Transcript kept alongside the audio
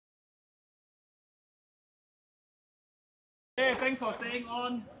Hey, thanks for staying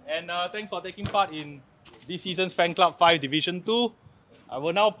on and thanks for taking part in this season's Fan Club 5 Division 2. I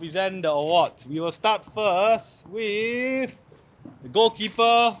will now present the awards. We will start first with the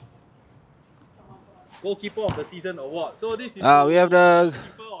goalkeeper of the season award. So this is we have the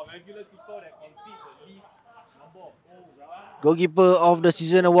keeper or regular keeper that concedes the least number of goals. goalkeeper of the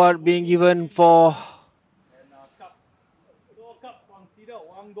season award being given for And Cup. So Cup conceded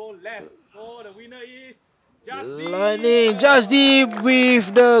 1 goal less. So the winner is Lightning Jasdeep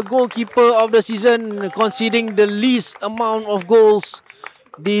with the goalkeeper of the season, conceding the least amount of goals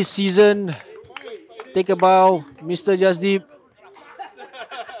this season. Take a bow, Mr. Jasdeep.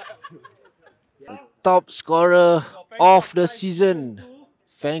 Top scorer of the season.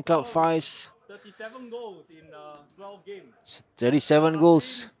 Fan Club 5's 37 goals in 12 games. 37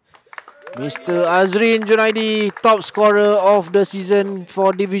 goals. Mr. Azrin Junaidi, top scorer of the season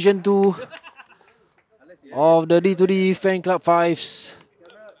for Division 2 of the D2D Fan Club 5's.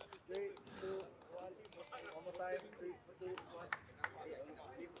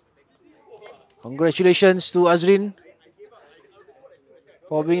 Congratulations to Azrin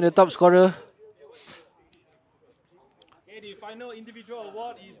for being the top scorer. Okay, the final individual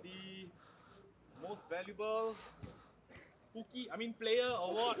award is the most valuable player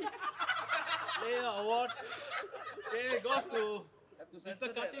award. Player award. Okay, goes to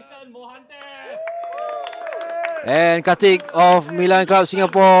Mr. Katishan Mohantes. And Katik of Milan Club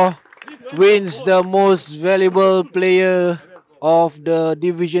Singapore wins the most valuable player of the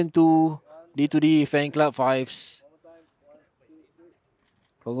Division 2 D2D Fan Club 5's.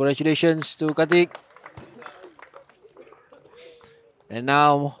 Congratulations to Katik. And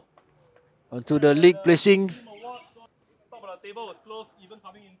now onto the league placing. Top of the table was close even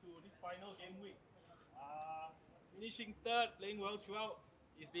coming into this final game week. Finishing third, playing well throughout,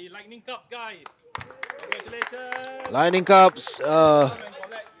 is the Lightning Cups, guys. Congratulations. Lightning Cups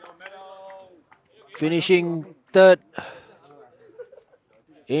finishing third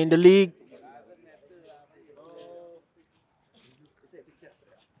in the league.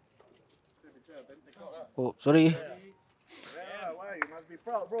 Oh, sorry. You must be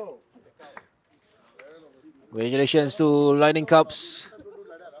proud, bro. Congratulations to Lightning Cups.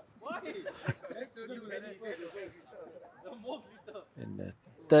 And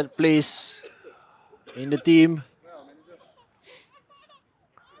third place in the team.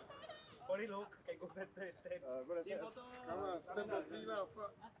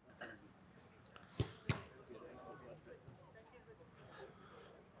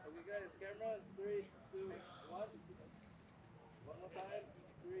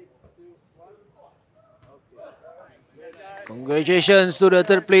 Congratulations to the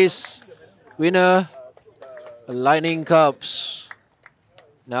third place winner, Lightning Cups.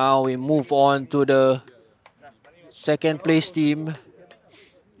 Now we move on to the second place team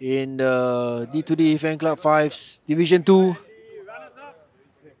in the D2D Fan Club 5's Division 2.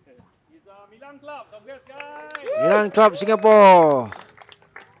 Milan Club. Congrats, guys. Milan Club Singapore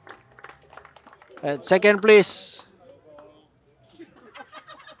at second place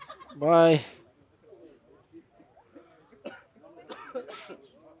by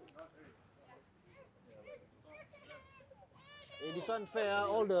this one fair.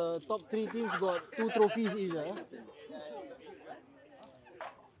 All the top 3 teams got 2 trophies each.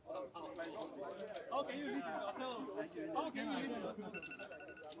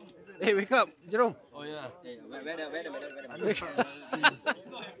 Hey, wake up, Jerome. Oh yeah. Where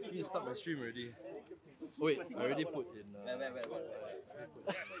You start my stream already. Oh, wait, I already put in.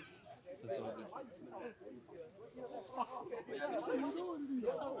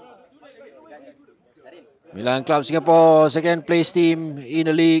 Milan Club Singapore, second place team in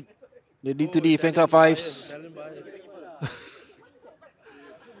the league, the D2D Fan Club 5's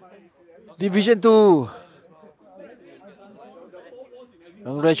Division 2.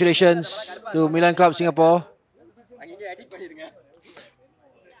 Congratulations to Milan Club Singapore.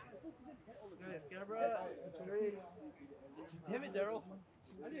 Damn it, Daryl.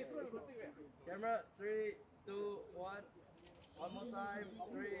 Camera, 3, 2, 1. One more time.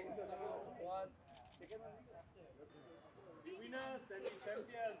 3, 2, 1. The winners and the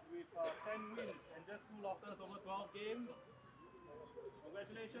champions with 10 wins and just 2 losses over 12 games.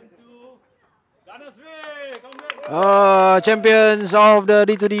 Congratulations to Gunners Ray. Congrats. Champions of the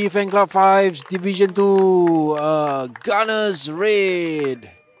D2D Fan Club 5's Division 2, Gunners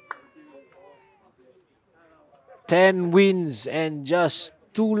Red. 10 wins and just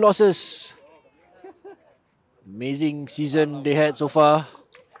 2 losses. Amazing season they had so far.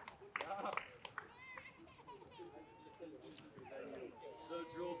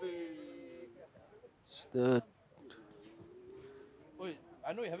 It's the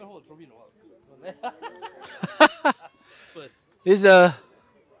I know you haven't held a trophy in a while. Spurs. This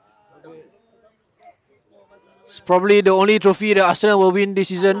it's probably the only trophy that Arsenal will win this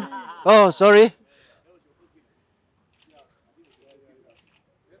season. Oh, sorry.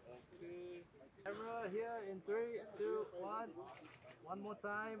 Camera here in 3, 2, 1. One more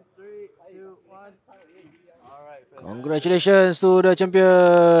time. 3, 2, 1. Alright. Congratulations to the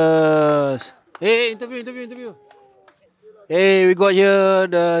champions. Hey, interview. Hey, we got here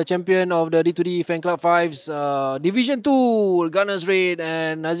the champion of the D2D Fan Club 5's Division 2, Gunners Red,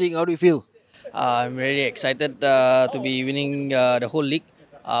 and Nazik, how do you feel? I'm really excited to be winning the whole league.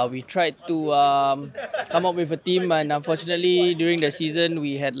 We tried to come up with a team, and unfortunately, during the season,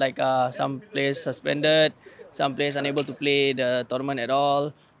 we had like some players suspended, some players unable to play the tournament at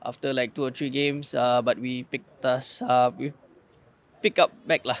all after like 2 or 3 games. But we pick up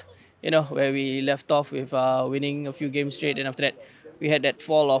back lah. Where we left off with winning a few games straight, and after that, we had that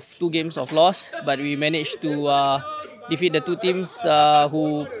fall of 2 games of loss, but we managed to defeat the 2 teams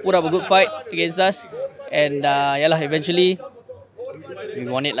who put up a good fight against us, and eventually we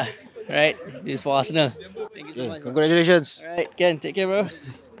won it lah. Right, this is for Arsenal. Thank you so much. Congratulations. Alright, Ken, take care, bro.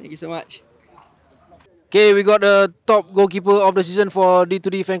 Thank you so much. Okay, we got the top goalkeeper of the season for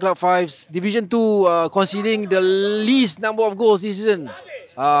D2D Fan Club 5's Division 2, conceding the least number of goals this season.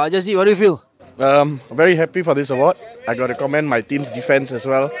 Jasdeep, how do you feel? Very happy for this award. I got to commend my team's defense as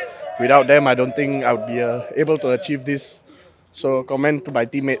well. Without them, I don't think I would be able to achieve this. So commend to my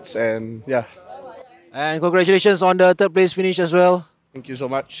teammates, and yeah. And congratulations on the 3rd place finish as well. Thank you so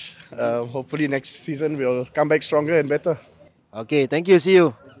much. Hopefully next season we'll come back stronger and better. Okay, thank you. See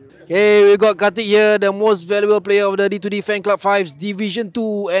you. Okay, we got Kartik here, the most valuable player of the D2D Fan Club 5's Division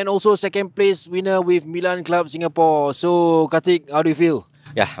 2, and also 2nd place winner with Milan Club Singapore. So, Kartik, how do you feel?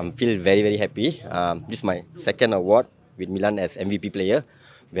 Yeah, I'm feel very, very happy. This is my 2nd award with Milan as MVP player.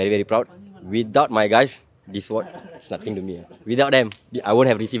 Very, very proud. Without my guys, this award is nothing to me. Without them, I won't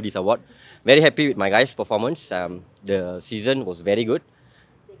have received this award. Very happy with my guys' performance. The season was very good.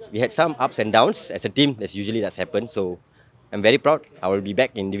 We had some ups and downs as a team. That's usually that's happened. So I'm very proud. I will be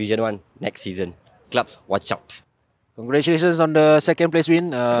back in Division 1 next season. Clubs, watch out. Congratulations on the 2nd place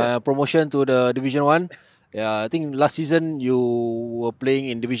win, promotion to the Division 1. Yeah, I think last season you were playing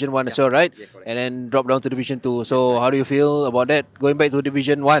in Division 1 as well, right? Yeah, correct. And then dropped down to Division 2. So how do you feel about that, going back to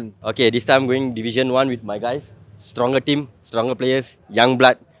Division 1? Okay, this time going Division 1 with my guys. Stronger team, stronger players, young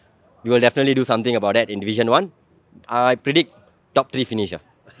blood. We will definitely do something about that in Division 1. I predict top 3 finisher.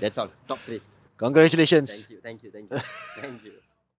 That's all, top 3. Congratulations. Thank you. Thank you.